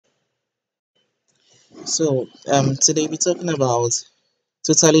Today we're talking about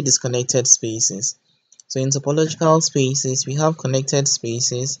totally disconnected spaces. So in topological spaces, we have connected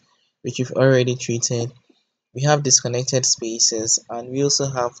spaces, which we've already treated. We have disconnected spaces, and we also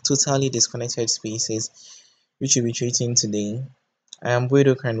have totally disconnected spaces, which we'll be treating today. I am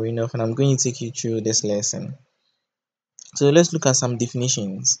Guido Canrino, and I'm going to take you through this lesson. So let's look at some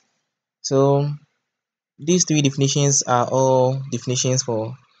definitions. So these three definitions are all definitions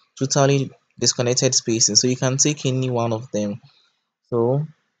for totally disconnected spaces. So you can take any one of them. So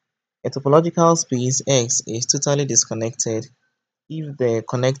a topological space X is totally disconnected if the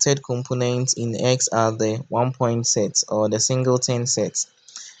connected components in X are the one-point sets or the singleton sets.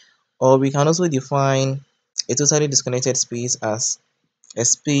 Or we can also define a totally disconnected space as a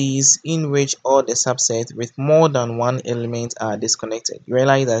space in which all the subsets with more than one element are disconnected. You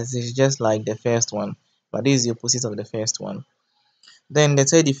realize that this is just like the first one, but this is the opposite of the first one. Then the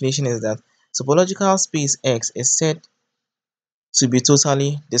third definition is that topological space X is said to be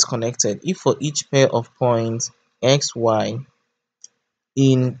totally disconnected if for each pair of points x, y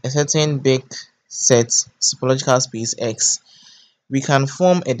in a certain big set topological space X, we can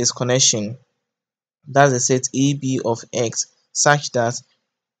form a disconnection, that's the set AB of X, such that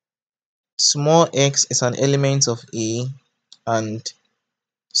small x is an element of A and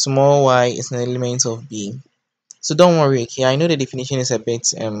small y is an element of B. So don't worry, okay, I know the definition is a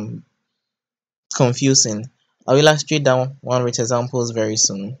bit confusing. I'll illustrate that one with examples very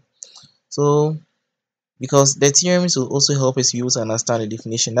soon. So because the theorems will also help us use and understand the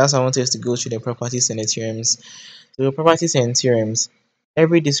definition. That's why I want us to go through the properties and the theorems. So the properties and theorems.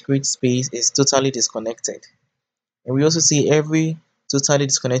 Every discrete space is totally disconnected. And we also see every totally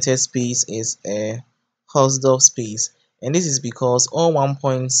disconnected space is a Hausdorff space. And this is because all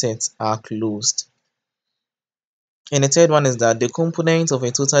one-point sets are closed. And the third one is that the components of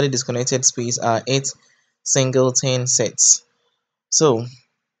a totally disconnected space are its singleton sets. So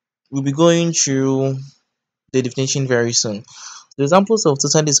we'll be going through the definition very soon. The examples of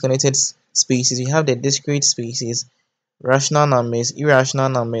totally disconnected spaces, we have the discrete spaces, rational numbers, irrational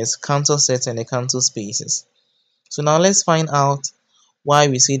numbers, Cantor sets, and the Cantor spaces. So now let's find out why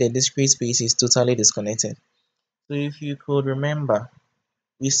we say the discrete space is totally disconnected. So if you could remember,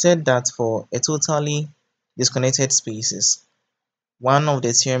 we said that for a totally disconnected spaces, one of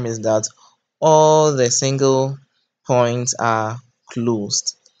the theorem is that all the single points are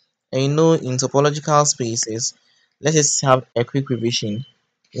closed. And you know, in topological spaces, let's just have a quick revision.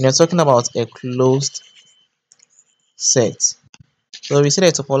 When you're talking about a closed set, so we said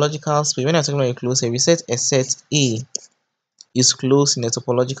a topological space. When you're talking about a closed set, we said a set A is closed in a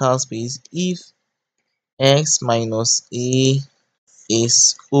topological space if X minus A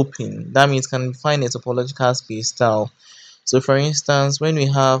is open. That means can find a topological space style. So for instance, when we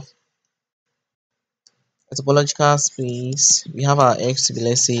have a topological space, we have our X to be,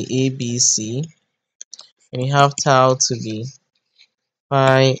 let's say, A, B, C, and we have tau to be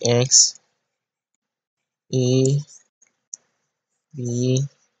phi X, A, B,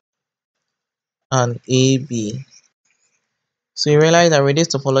 and AB. So you realize that with this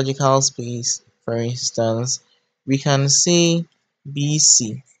topological space, for instance, we can say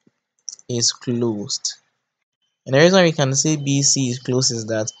BC is closed. And the reason we can say BC is closed is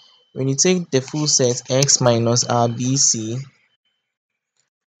that when you take the full set X minus our BC,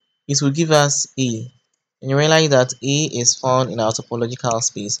 it will give us A. And you realize that A is found in our topological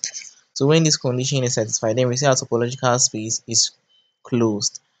space. So when this condition is satisfied, then we say our topological space is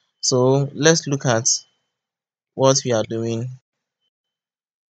closed. So let's look at what we are doing.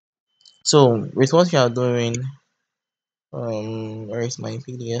 So with what we are doing, where is my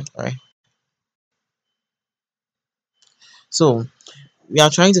PDF? Alright. So we are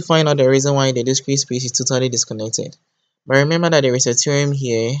trying to find out the reason why the discrete space is totally disconnected. But remember that there is a theorem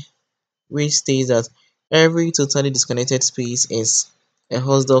here which states that every totally disconnected space is a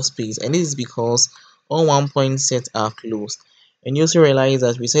Hausdorff space, and this is because all one-point sets are closed. And you also realize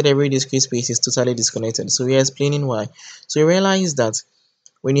that we said every discrete space is totally disconnected, so we are explaining why. So you realize that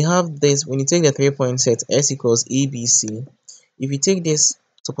when you have this, when you take the 3-point set S equals ABC, if you take this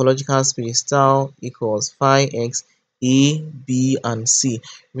topological space tau equals phi x A, B, and C,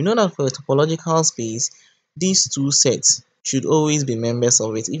 we know that for a topological space, these two sets should always be members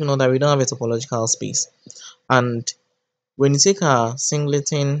of it, even though that we don't have a topological space. And when you take our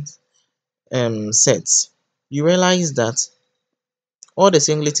singleton sets, you realize that all the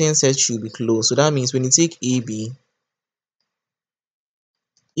singleton sets should be closed. So that means when you take AB,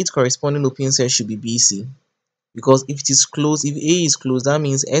 its corresponding open set should be BC. Because if it is closed, if A is closed, that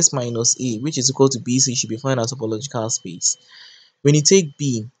means S minus A, which is equal to BC, should be found as topological space. When you take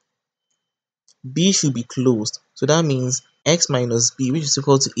B, B should be closed. So that means x minus b, which is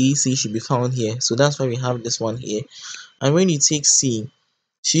equal to AC, should be found here. So that's why we have this one here. And when you take C,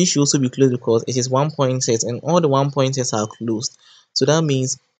 she should also be closed because it is one point set and all the one point sets are closed. So that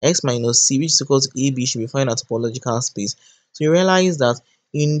means x minus c, which is equal to AB, should be found at topological space. So you realize that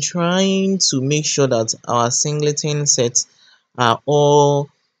in trying to make sure that our singleton sets are all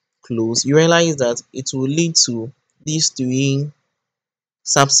closed, you realize that it will lead to these three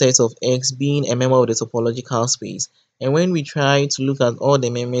subsets of X being a member of the topological space. And when we try to look at all the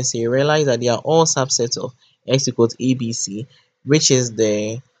members here, realize that they are all subsets of X equals ABC, which is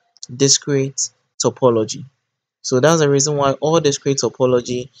the discrete topology. So that's the reason why all discrete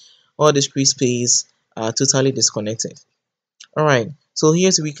topology, all discrete space are totally disconnected. Alright, so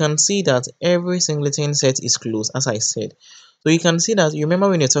here we can see that every singleton set is closed, as I said. So you can see that, you remember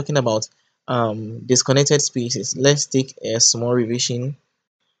when you're talking about disconnected spaces. Let's take a small revision.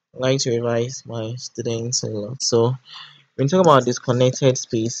 I like to revise my students a lot. So when you talk about disconnected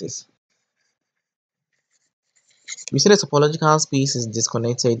spaces, we say the topological space is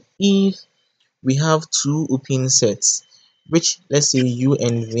disconnected if we have two open sets, which let's say U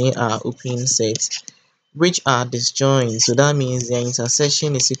and V are open sets, which are disjoint. So that means their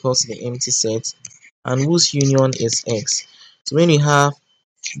intersection is equal to the empty set and whose union is X. So when we have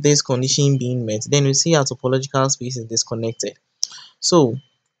this condition being met, then we see our topological space is disconnected. So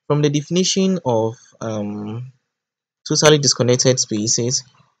from the definition of totally disconnected spaces,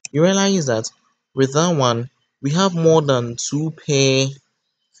 you realize that with that one, we have more than two pair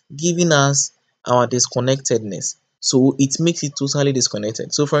giving us our disconnectedness. So it makes it totally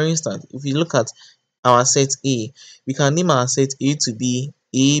disconnected. So for instance, if you look at our set A, we can name our set A to be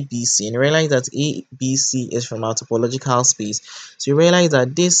ABC and realize that ABC is from our topological space. So you realize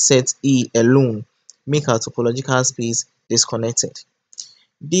that this set A alone make our topological space disconnected.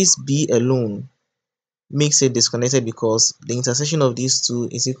 This B alone makes it disconnected because the intersection of these two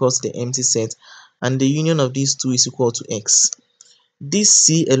is equal to the empty set and the union of these two is equal to X. This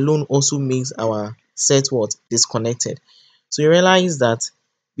C alone also makes our set what? Disconnected. So you realize that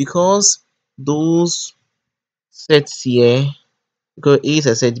because those sets here, because A is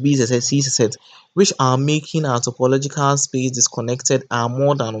a set, B is a set, C is a set, which are making our topological space disconnected are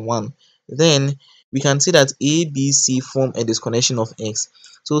more than one, then we can say that A, B, C form a disconnection of X.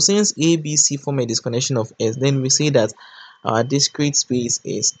 So since A, B, C form a disconnection of X, then we say that our discrete space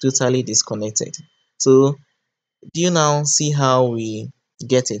is totally disconnected. So do you now see how we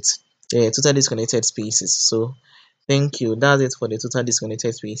get it? Yeah, total disconnected spaces. So thank you. That's it for the total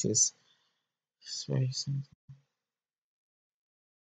disconnected spaces. It's very simple.